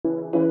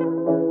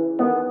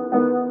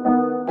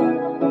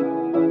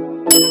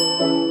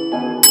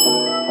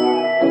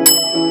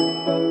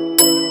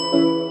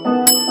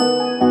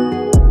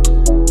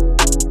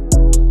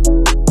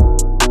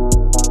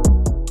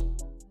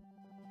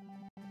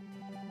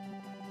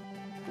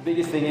The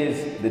biggest thing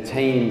is the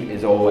team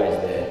is always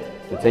there.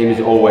 The team is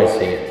always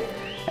here.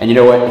 And you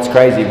know what, it's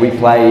crazy, we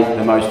play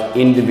the most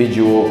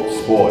individual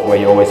sport where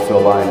you always feel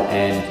alone,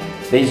 and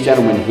these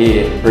gentlemen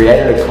here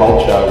created a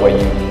culture where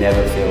you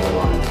never feel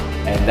alone.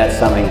 And that's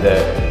something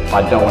that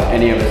I don't want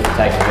any of us to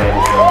take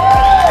advantage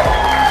of.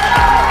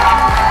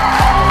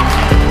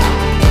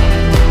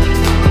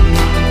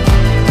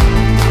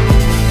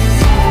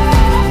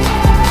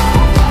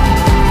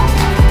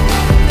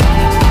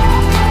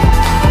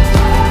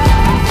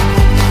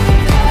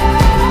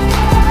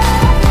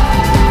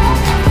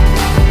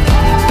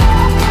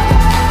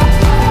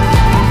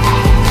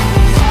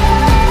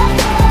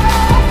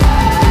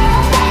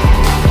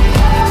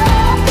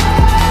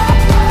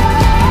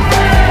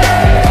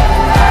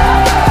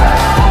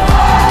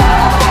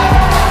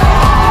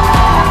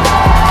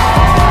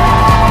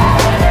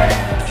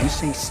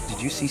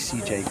 Did you see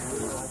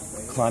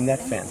CJ climb that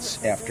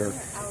fence after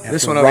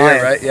this one over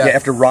here, right? Yeah.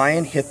 After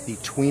Ryan hit the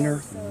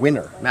tweener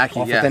winner off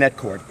of the net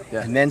cord,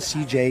 yeah. And then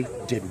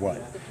CJ did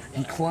what?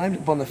 He climbed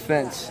up on the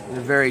fence in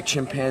a very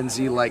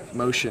chimpanzee-like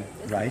motion.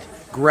 Right.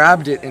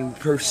 Grabbed it and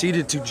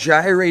proceeded to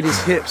gyrate his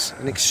hips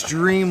in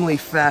extremely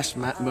fast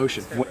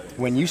motion.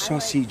 When you saw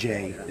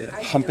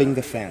CJ humping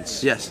the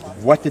fence, yes,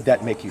 what did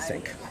that make you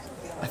think?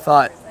 I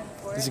thought,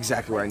 this is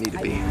exactly where I need to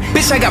be.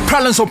 Bitch, I got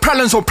problems on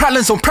problems on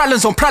problems on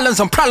problems on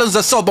problems on problems.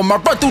 I solve them. I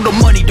run through the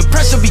money, the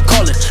pressure be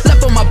calling.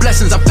 Left on my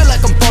blessings, I feel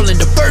like I'm falling.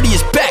 The birdie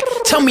is back.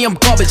 Tell me I'm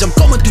garbage. I'm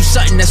going through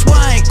something, that's why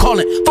I ain't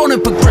calling. Phone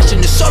and progression,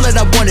 it's all that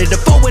I wanted. The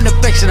phone and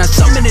affection, I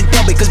summon and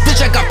dub it. Cause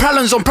bitch, I got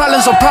problems on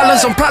problems on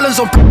problems on problems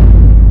on.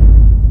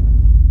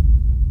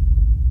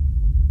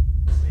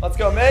 Let's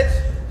go, Mitch.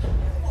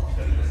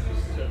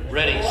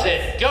 Ready,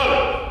 set,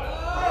 go!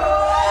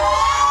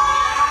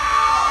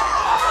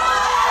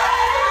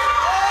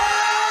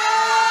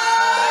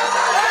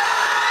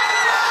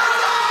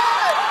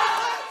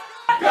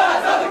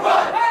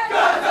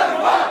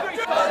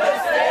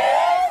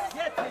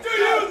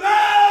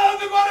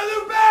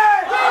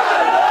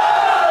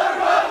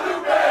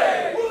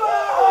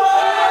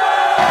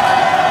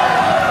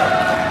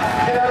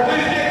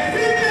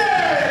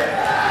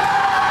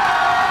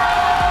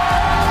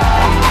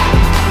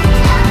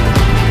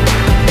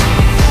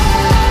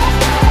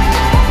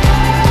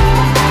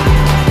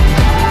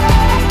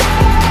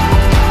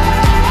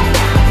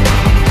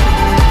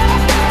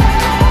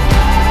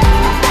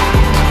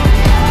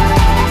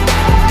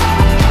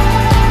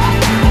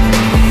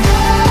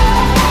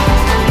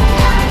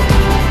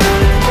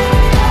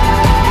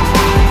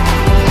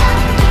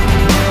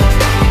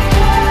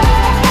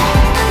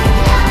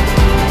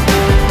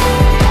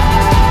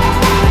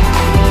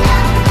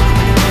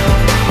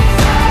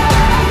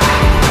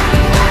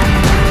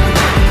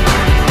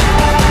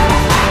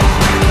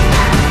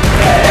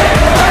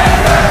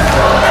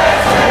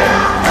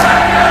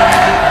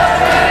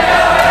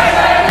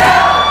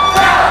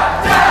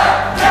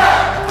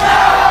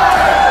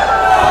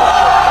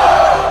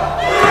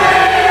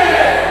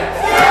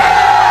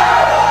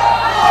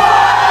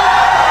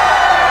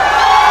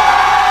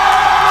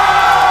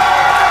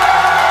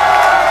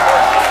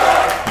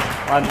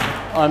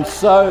 I'm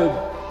so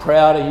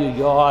proud of you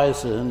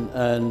guys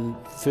and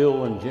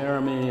Phil and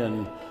Jeremy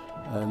and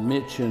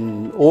Mitch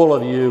and all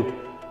of you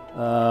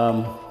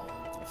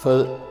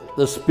for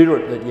the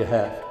spirit that you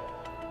have,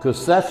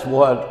 because that's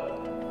what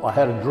I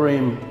had a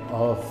dream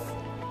of,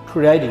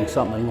 creating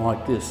something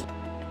like this.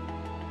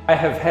 I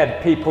have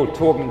had people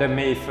talking to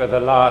me for the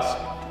last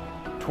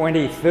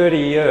 20, 30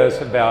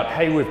 years about,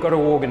 hey, we've got to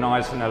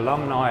organise an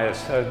alumni,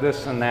 so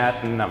this and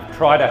that, and I've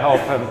tried to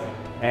help them,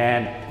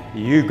 and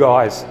you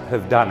guys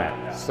have done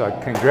it. So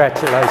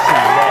congratulations.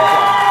 Well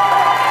done.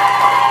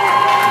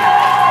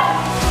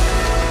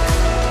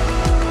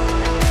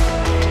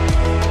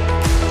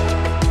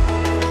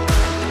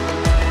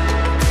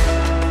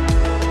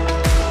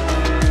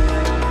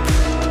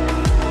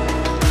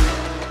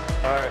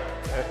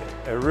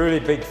 A really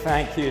big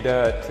thank you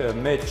to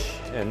Mitch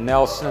and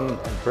Nelson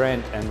and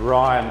Brent and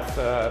Ryan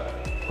for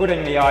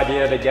putting the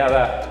idea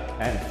together,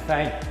 and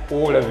thank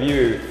all of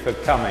you for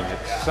coming.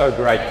 It's so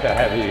great to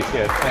have you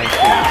here. Thank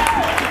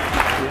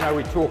you. You know,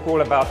 we talk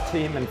all about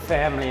team and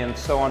family and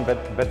so on,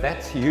 but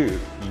that's you.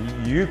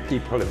 You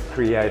people have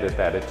created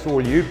that. It's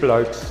all you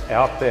blokes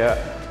out there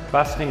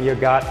busting your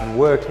gut and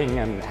working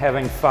and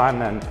having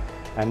fun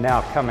and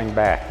now coming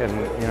back. And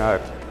you know,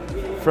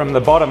 from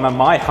the bottom of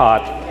my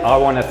heart, I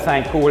want to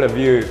thank all of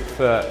you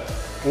for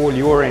all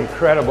your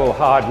incredible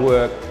hard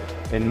work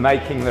in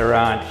making the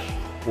ranch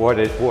what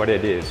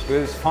it is.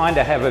 It's fine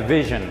to have a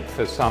vision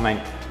for something,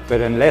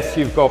 but unless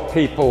you've got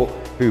people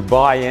who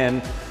buy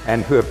in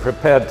and who are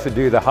prepared to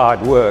do the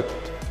hard work,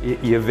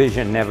 your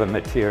vision never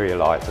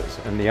materializes.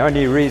 And the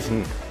only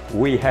reason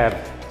we have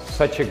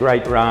such a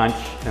great ranch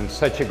and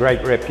such a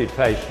great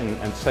reputation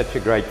and such a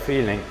great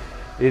feeling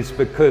is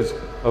because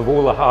of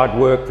all the hard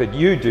work that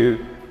you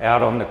do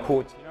out on the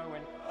courts. You know,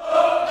 when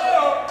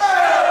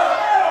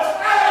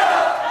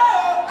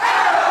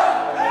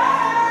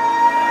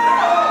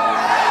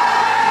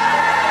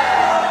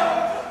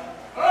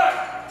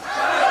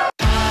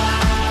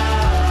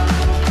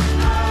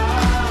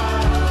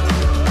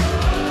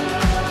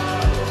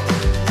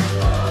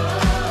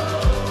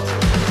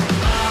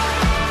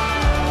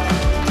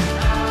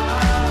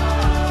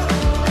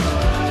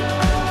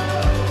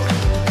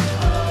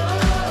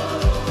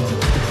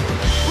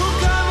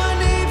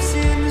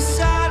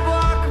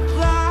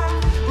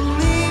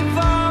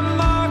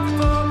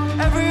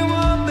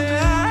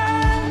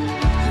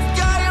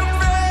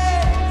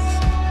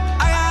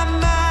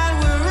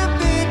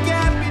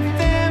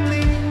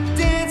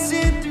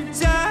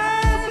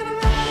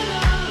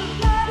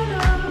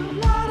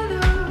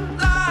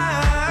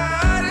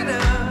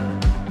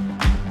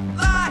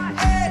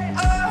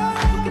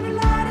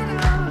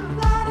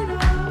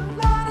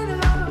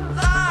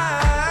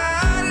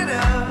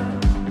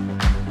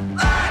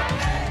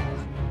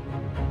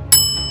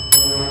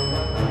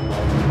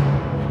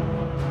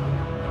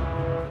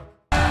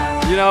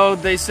You know,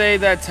 they say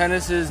that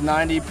tennis is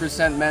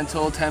 90%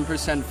 mental,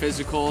 10%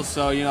 physical,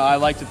 so, you know, I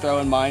like to throw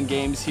in mind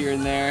games here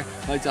and there.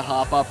 I like to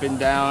hop up and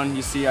down.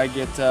 You see, I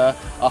get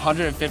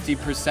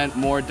 150%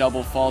 more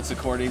double faults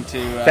according to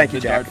the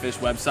Dartfish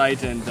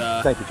website. And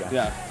Thank you, Jack.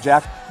 Yeah.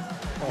 Jack?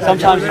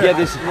 Sometimes you get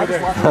this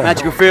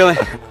magical feeling.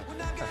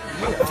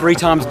 3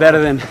 times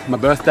better than my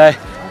birthday.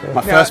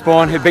 My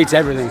firstborn, it beats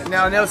everything.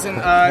 Now, Nelson,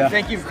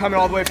 thank you for coming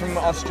all the way from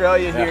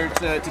Australia here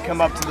to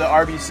come up to the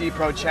RBC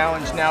Pro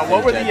Challenge. Now,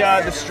 what were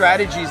the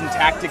strategies and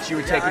tactics you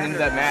were taking into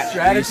that match?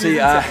 You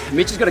see,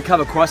 Mitch has got to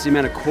cover twice the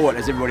amount of court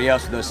as everybody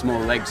else with those small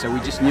legs, so we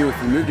just knew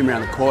if we moved him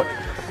around the court,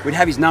 we'd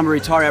have his number,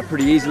 he'd tire out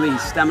pretty easily,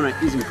 his stamina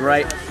isn't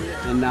great,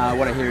 and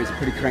what I hear is a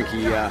pretty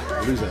cranky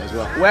loser as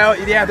well. Well,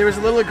 yeah, there was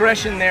a little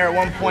aggression there at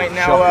one point.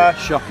 Now,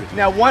 shocking.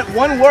 Now,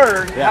 one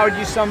word, how would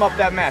you sum up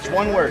that match?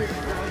 One word.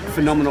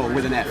 Phenomenal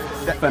with an F.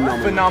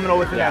 Phenomenal. Phenomenal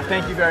with an F.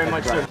 Thank you very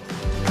much, sir.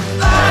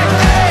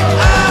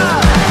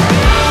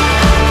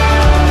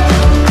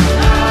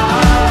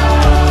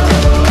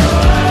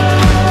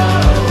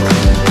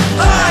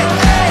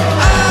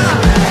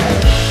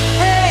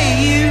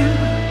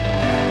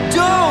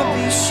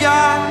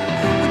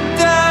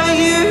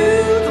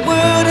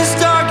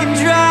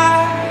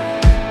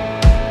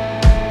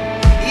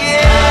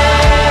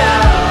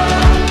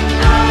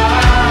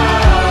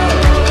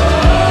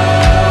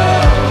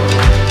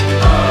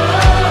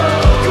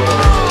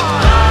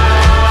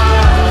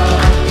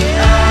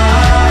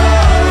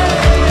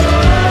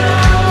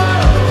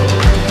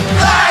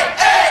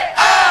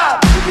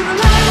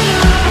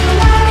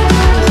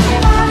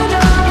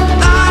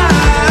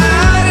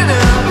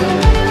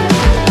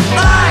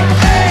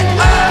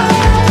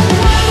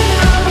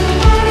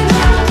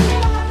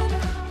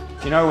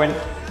 You know, when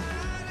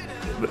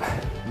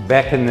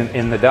back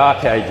in the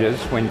dark ages,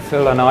 when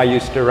Phil and I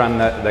used to run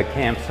the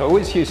camps, I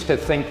always used to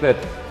think that,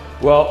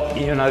 well,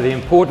 you know, the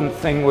important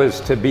thing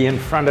was to be in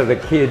front of the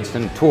kids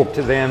and talk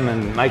to them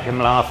and make them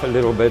laugh a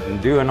little bit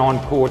and do an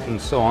on-court and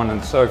so on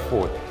and so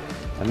forth.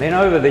 And then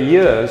over the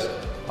years,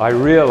 I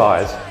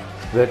realized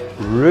that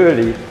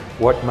really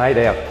what made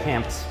our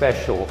camp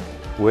special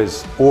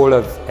was all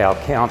of our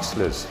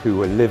counselors who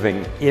were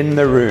living in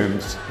the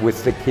rooms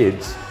with the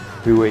kids,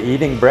 who were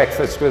eating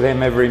breakfast with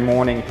them every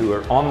morning, who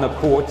were on the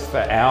courts for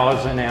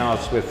hours and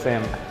hours with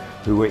them,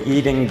 who were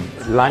eating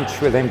lunch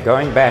with them,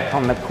 going back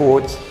on the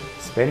courts,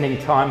 spending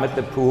time at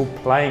the pool,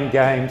 playing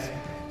games.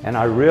 And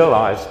I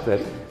realized that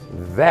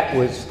that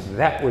was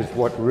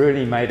what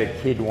really made a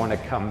kid want to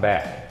come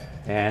back.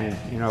 And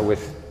you know,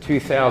 with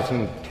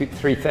 3,000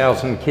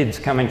 kids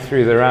coming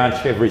through the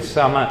ranch every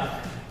summer,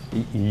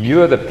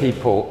 you're the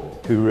people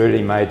who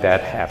really made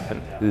that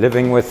happen.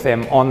 Living with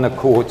them on the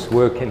courts,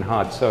 working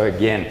hard. So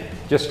again,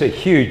 just a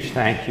huge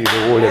thank you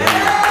to all of you.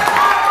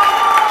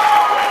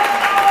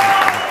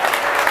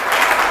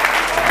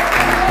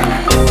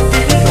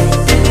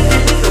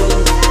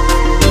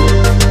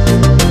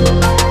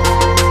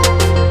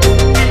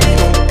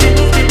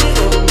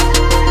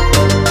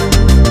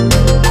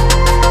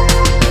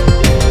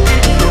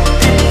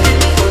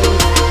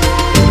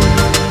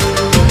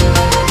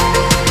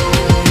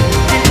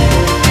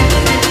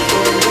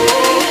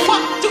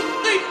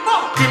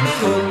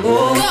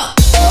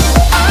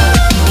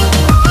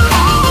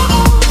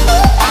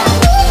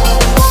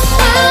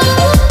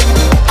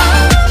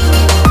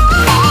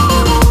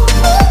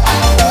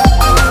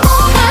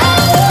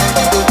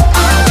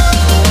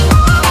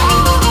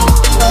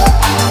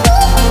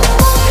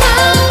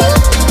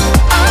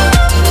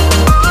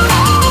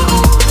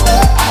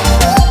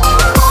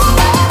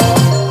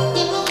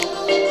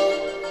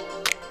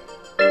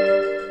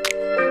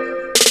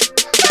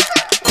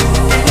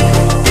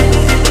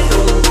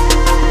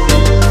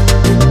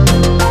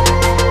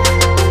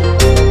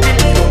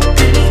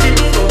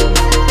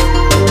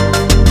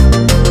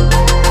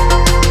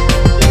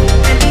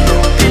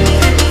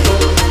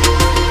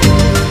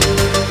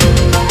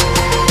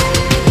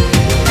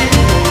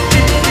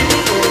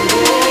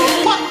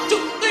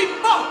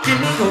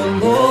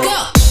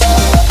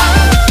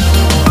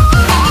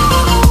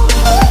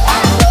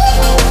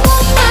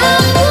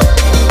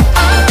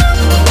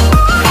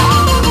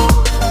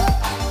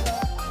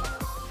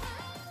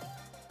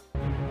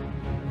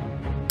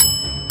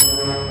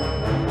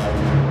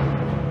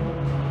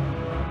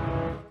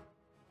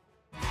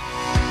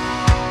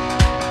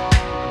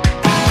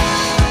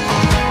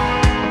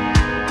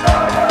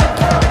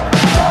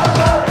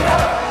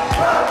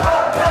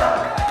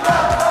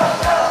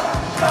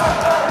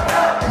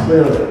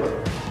 Clearly,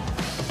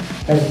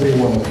 every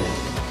one of you,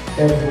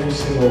 every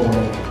single one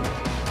of you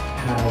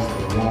has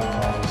the rock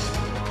bottom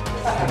stick.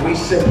 And we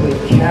simply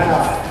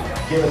cannot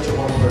give it to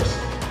one person.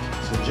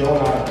 So Joe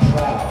and I are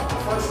proud.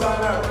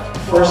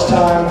 First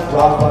time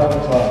Rock Bottom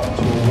Club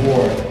to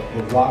award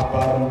the Rock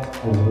Bottom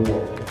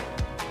Award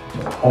to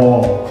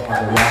all of the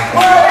Rock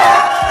Bottom.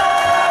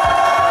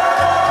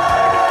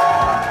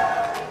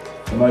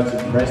 The most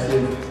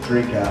impressive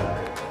drinker,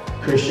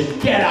 Christian.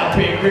 Get up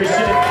here,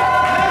 Christian!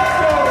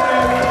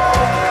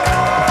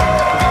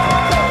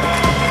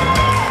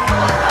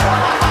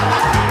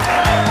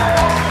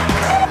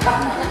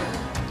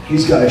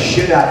 He's got a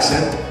shit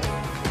accent.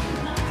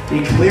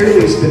 He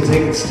clearly has been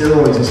taking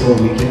steroids this whole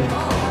weekend.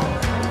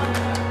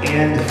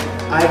 And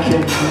I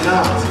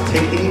cannot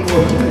take any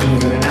more pleasure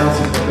than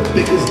announcing the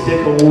biggest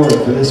dick award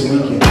for this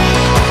weekend.